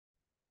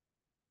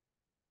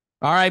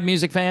All right,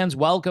 music fans,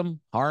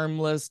 welcome.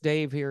 Harmless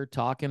Dave here,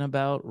 talking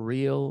about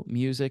real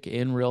music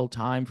in real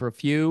time for a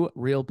few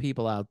real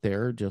people out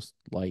there, just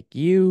like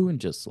you and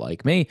just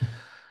like me.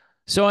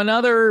 So,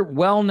 another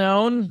well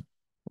known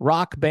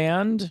rock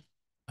band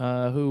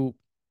who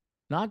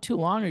not too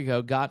long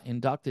ago got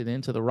inducted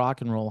into the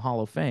Rock and Roll Hall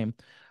of Fame,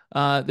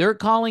 they're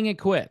calling it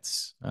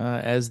quits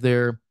as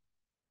their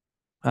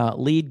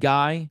lead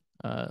guy,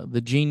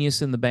 the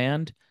genius in the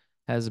band,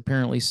 has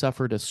apparently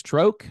suffered a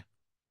stroke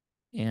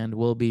and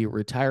will be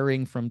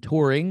retiring from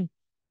touring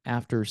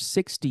after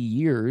 60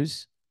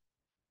 years.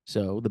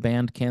 So the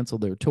band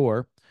canceled their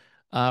tour.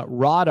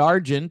 Rod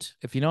Argent,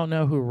 if you don't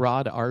know who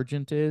Rod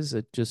Argent is,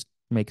 it just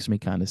makes me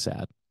kind of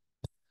sad.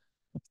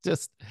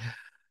 Just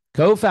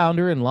co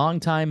founder and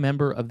longtime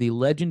member of the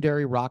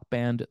legendary rock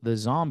band The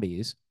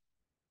Zombies,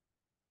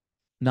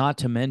 not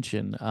to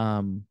mention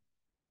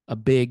a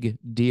big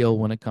deal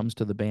when it comes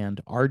to the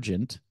band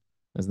Argent,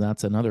 as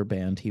that's another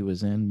band he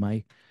was in.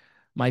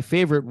 My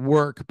favorite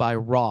work by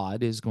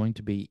Rod is going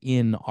to be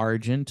In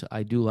Argent.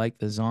 I do like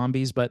the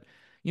Zombies, but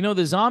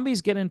the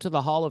Zombies get into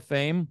the Hall of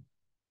Fame,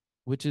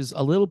 which is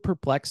a little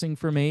perplexing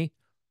for me.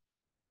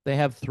 They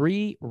have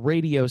three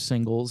radio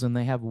singles and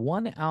they have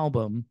one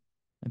album.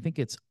 I think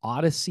it's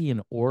Odyssey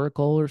and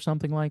Oracle or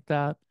something like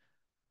that.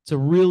 It's a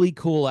really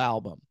cool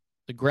album.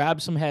 To grab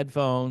some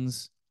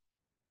headphones,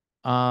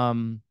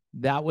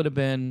 that would have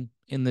been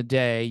in the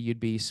day.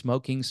 You'd be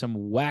smoking some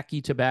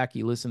wacky tobacco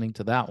listening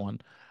to that one.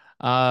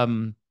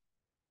 Um,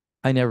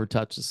 I never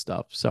touch the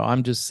stuff. So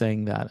I'm just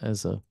saying that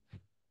as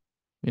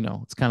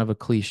it's kind of a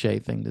cliche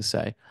thing to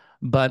say.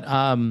 But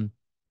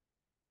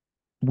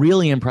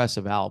really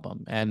impressive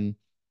album. And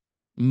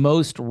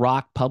most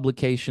rock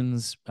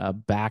publications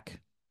back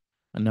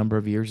a number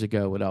of years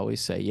ago would always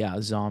say,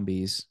 yeah,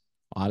 Zombies,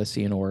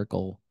 Odyssey and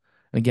Oracle.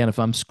 And again, if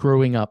I'm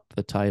screwing up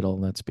the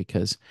title, that's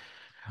because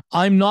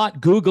I'm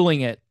not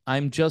Googling it.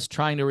 I'm just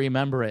trying to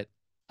remember it.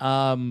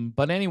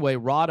 But anyway,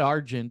 Rod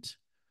Argent,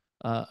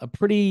 a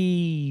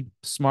pretty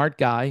smart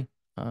guy,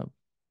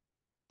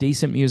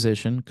 decent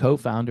musician, co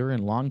founder,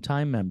 and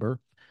longtime member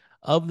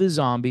of the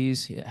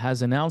Zombies,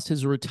 has announced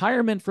his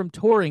retirement from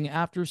touring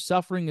after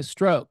suffering a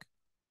stroke.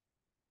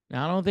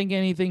 Now, I don't think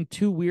anything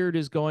too weird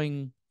is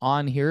going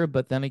on here,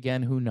 but then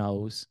again, who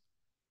knows?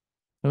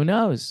 Who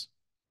knows?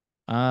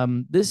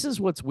 This is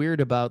what's weird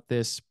about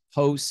this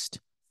post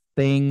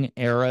thing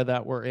era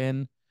that we're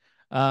in.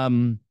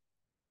 Um,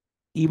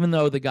 even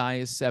though the guy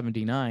is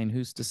 79,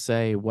 who's to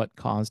say what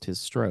caused his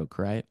stroke,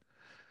 right?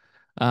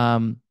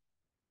 Um,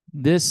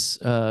 this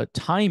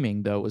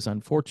timing, though, was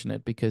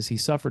unfortunate because he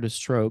suffered a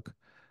stroke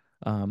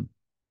um,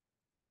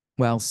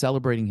 while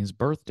celebrating his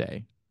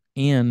birthday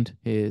and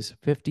his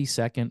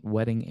 52nd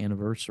wedding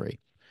anniversary.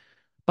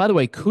 By the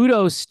way,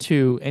 kudos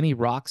to any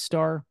rock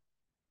star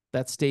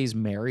that stays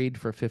married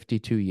for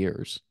 52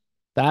 years.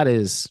 That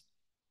is,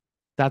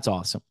 that's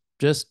awesome.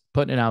 Just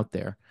putting it out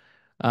there.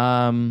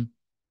 Um,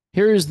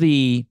 Here's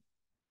the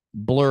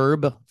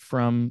blurb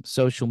from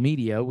social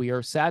media. We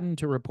are saddened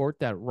to report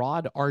that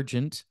Rod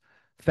Argent,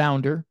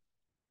 founder,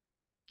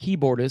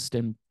 keyboardist,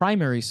 and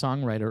primary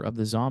songwriter of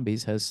the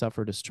Zombies, has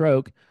suffered a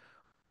stroke.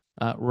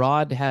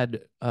 Rod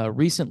had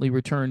recently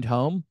returned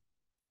home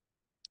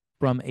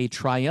from a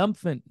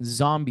triumphant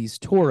Zombies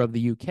tour of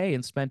the UK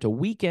and spent a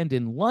weekend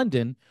in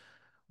London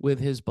with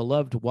his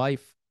beloved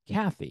wife,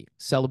 Kathy,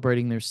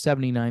 celebrating their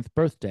 79th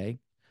birthday,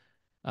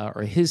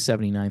 or his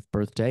 79th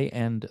birthday,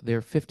 and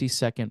their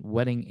 52nd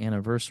wedding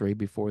anniversary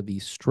before the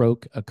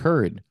stroke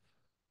occurred.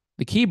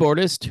 The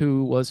keyboardist,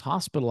 who was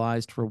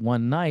hospitalized for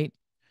one night,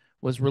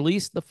 was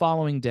released the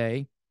following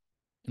day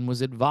and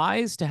was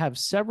advised to have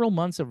several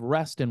months of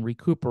rest and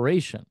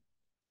recuperation.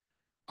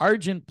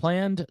 Argent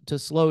planned to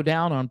slow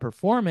down on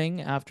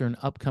performing after an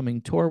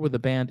upcoming tour with the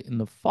band in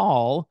the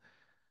fall,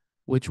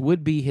 which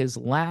would be his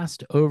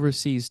last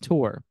overseas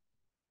tour.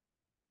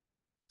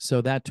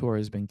 So that tour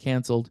has been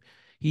canceled.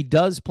 He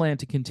does plan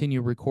to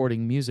continue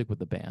recording music with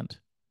the band,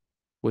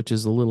 which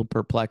is a little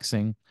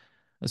perplexing,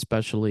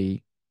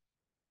 especially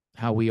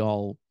how we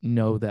all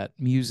know that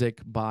music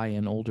by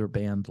an older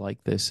band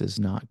like this is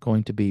not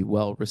going to be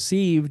well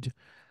received.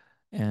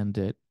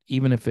 And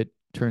even if it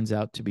turns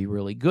out to be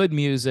really good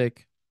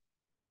music,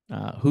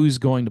 who's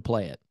going to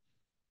play it?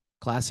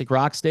 Classic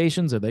rock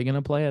stations, are they going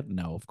to play it?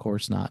 No, of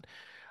course not.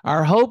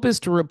 Our hope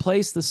is to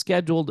replace the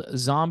scheduled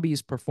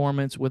Zombies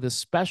performance with a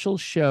special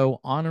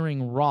show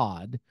honoring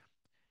Rod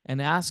and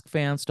ask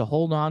fans to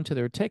hold on to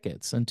their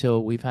tickets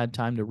until we've had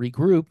time to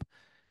regroup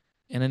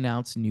and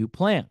announce new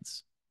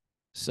plans.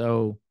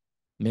 So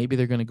maybe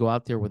they're going to go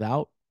out there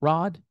without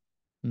Rod.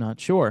 I'm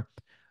not sure.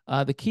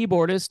 The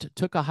keyboardist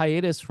took a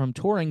hiatus from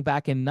touring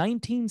back in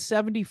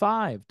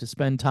 1975 to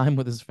spend time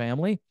with his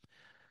family.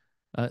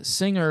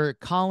 Singer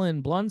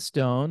Colin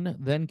Blunstone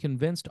then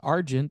convinced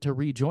Argent to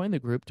rejoin the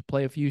group to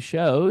play a few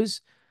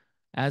shows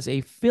as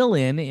a fill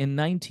in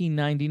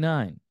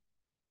 1999.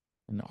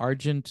 And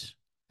Argent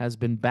has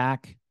been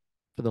back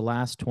for the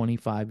last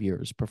 25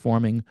 years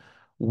performing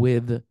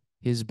with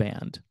his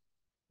band,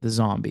 The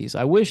Zombies.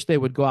 I wish they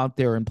would go out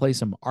there and play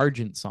some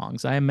Argent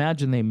songs. I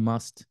imagine they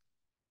must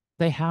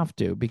They have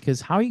to, because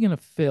how are you going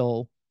to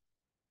fill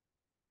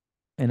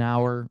an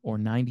hour or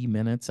 90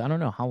 minutes? I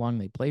don't know how long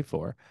they play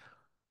for,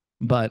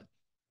 but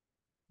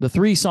the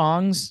three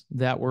songs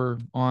that were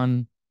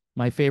on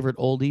my favorite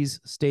oldies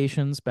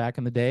stations back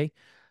in the day,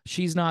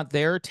 She's Not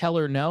There, Tell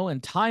Her No,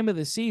 and Time of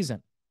the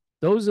Season.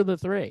 Those are the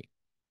three.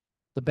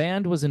 The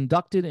band was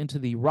inducted into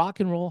the Rock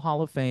and Roll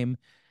Hall of Fame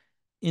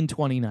in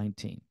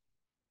 2019.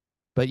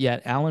 But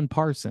yet Alan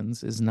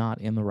Parsons is not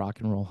in the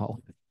Rock and Roll Hall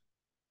of Fame.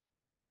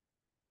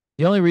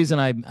 The only reason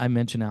I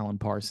mention Alan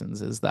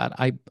Parsons is that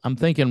I'm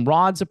thinking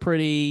Rod's a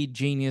pretty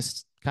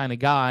genius kind of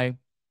guy,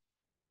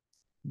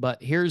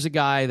 but here's a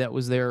guy that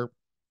was there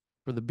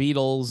for the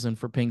Beatles and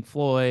for Pink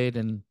Floyd,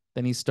 and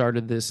then he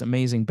started this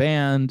amazing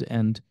band.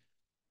 And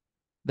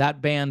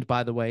that band,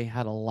 by the way,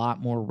 had a lot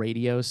more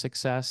radio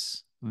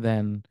success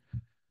than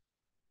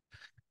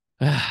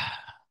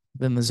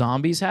than the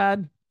Zombies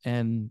had.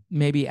 And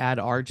maybe add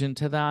Argent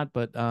to that,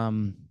 but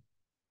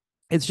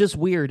it's just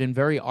weird and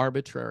very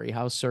arbitrary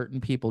how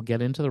certain people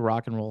get into the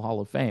Rock and Roll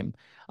Hall of Fame.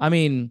 I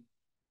mean,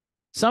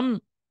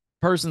 some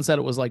person said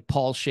it was like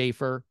Paul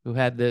Schaefer who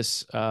had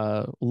this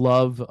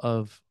love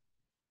of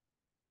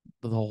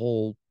the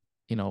whole,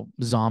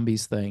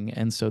 zombies thing,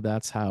 and so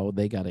that's how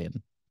they got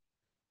in.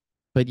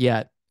 But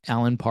yet,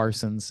 Alan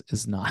Parsons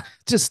is not.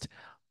 Just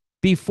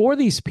before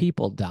these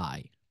people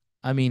die,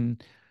 I mean,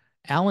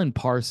 Alan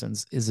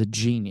Parsons is a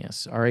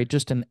genius. All right,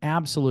 just an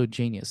absolute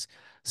genius.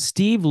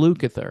 Steve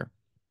Lukather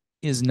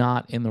is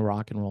not in the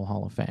Rock and Roll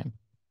Hall of Fame.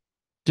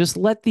 Just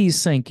let these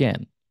sink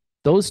in.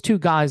 Those two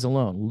guys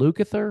alone,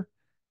 Lukather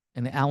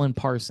and Alan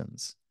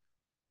Parsons.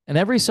 And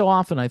every so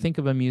often, I think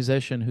of a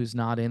musician who's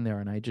not in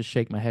there, and I just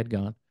shake my head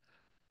going,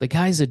 the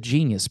guy's a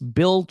genius.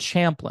 Bill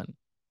Champlin.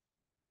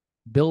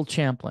 Bill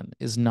Champlin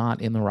is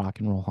not in the Rock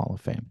and Roll Hall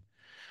of Fame.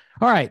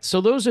 All right, so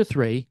those are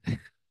three.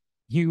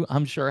 You,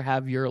 I'm sure,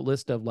 have your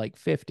list of like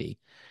 50.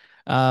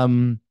 But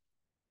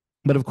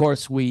of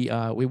course, we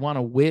want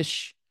to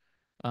wish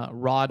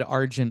Rod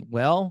Argent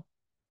well.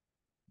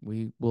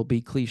 We will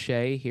be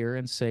cliche here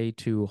and say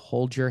to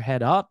hold your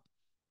head up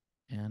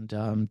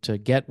and to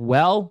get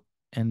well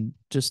and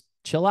just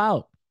chill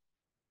out.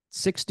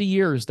 60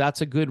 years,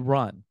 that's a good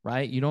run,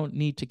 right? You don't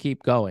need to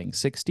keep going.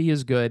 60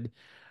 is good.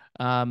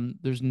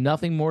 There's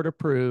nothing more to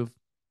prove.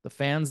 The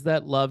fans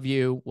that love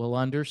you will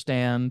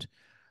understand.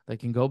 They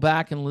can go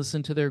back and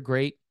listen to their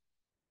great,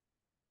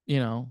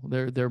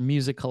 their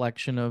music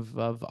collection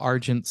of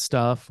Argent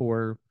stuff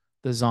or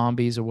the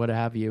Zombies or what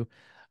have you.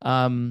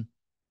 I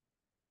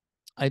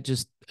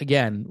just,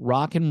 again,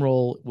 rock and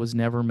roll was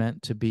never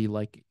meant to be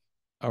like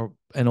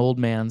an old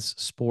man's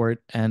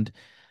sport. And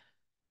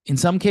in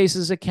some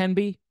cases it can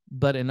be,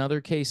 but in other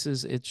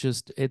cases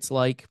it's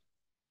like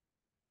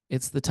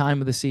it's the time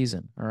of the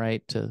season, all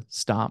right, to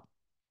stop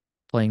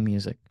playing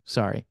music.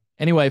 Sorry.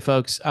 Anyway,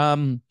 folks,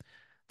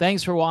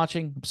 thanks for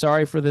watching. I'm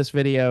sorry for this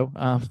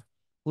video.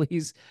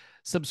 Please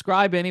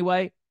subscribe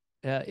anyway,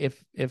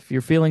 if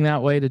you're feeling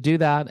that way, to do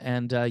that,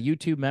 and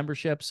YouTube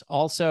memberships.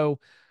 Also,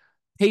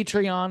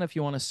 Patreon if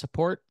you want to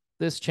support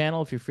this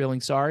channel if you're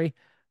feeling sorry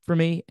for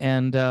me,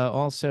 and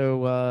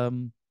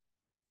also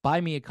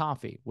buy me a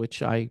coffee,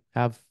 which I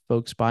have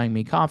folks buying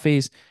me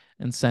coffees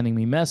and sending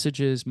me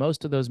messages.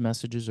 Most of those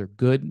messages are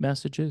good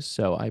messages,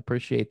 so I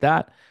appreciate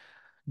that.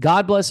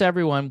 God bless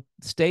everyone.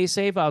 Stay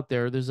safe out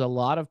there. There's a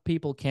lot of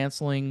people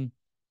canceling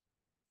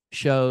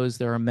shows.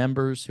 There are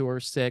members who are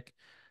sick.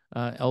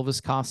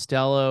 Elvis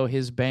Costello,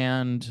 his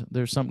band,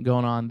 there's something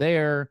going on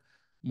there.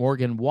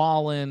 Morgan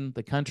Wallen,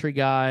 the country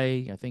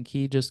guy, I think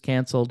he just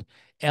canceled.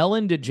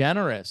 Ellen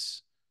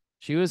DeGeneres,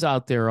 she was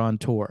out there on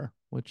tour,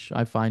 which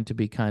I find to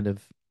be kind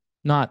of,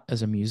 not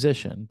as a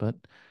musician, but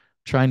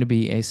trying to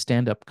be a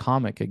stand-up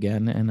comic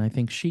again. And I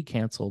think she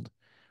canceled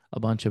a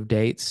bunch of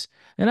dates.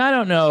 And I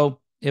don't know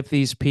if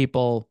these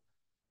people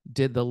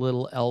did the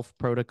little elf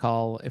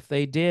protocol. If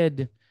they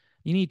did,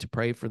 you need to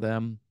pray for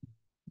them.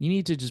 You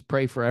need to just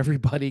pray for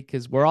everybody,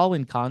 because we're all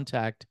in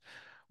contact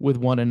with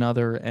one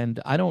another.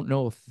 And I don't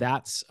know if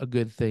that's a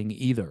good thing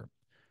either.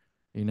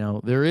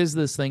 There is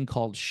this thing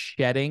called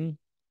shedding,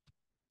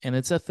 and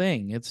it's a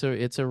thing. It's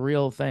a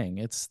real thing.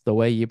 It's the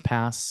way you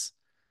pass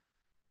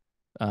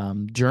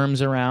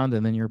germs around,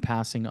 and then you're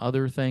passing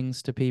other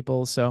things to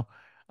people. So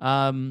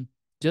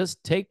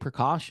just take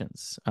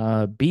precautions.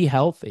 Be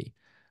healthy.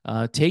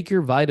 Take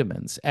your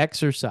vitamins.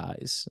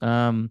 Exercise.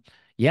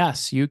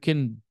 Yes, you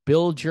can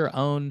build your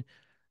own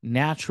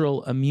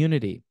natural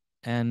immunity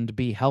and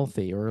be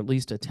healthy, or at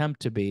least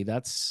attempt to be.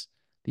 That's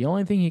the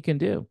only thing you can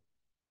do.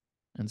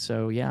 And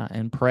so, yeah,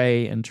 and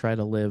pray and try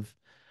to live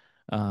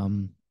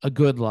a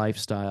good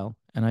lifestyle.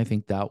 And I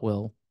think that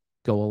will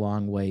go a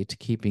long way to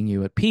keeping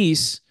you at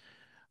peace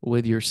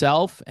with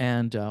yourself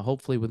and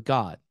hopefully with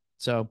God.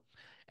 So,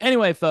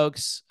 anyway,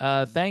 folks,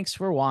 thanks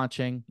for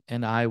watching,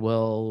 and I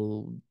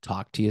will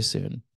talk to you soon.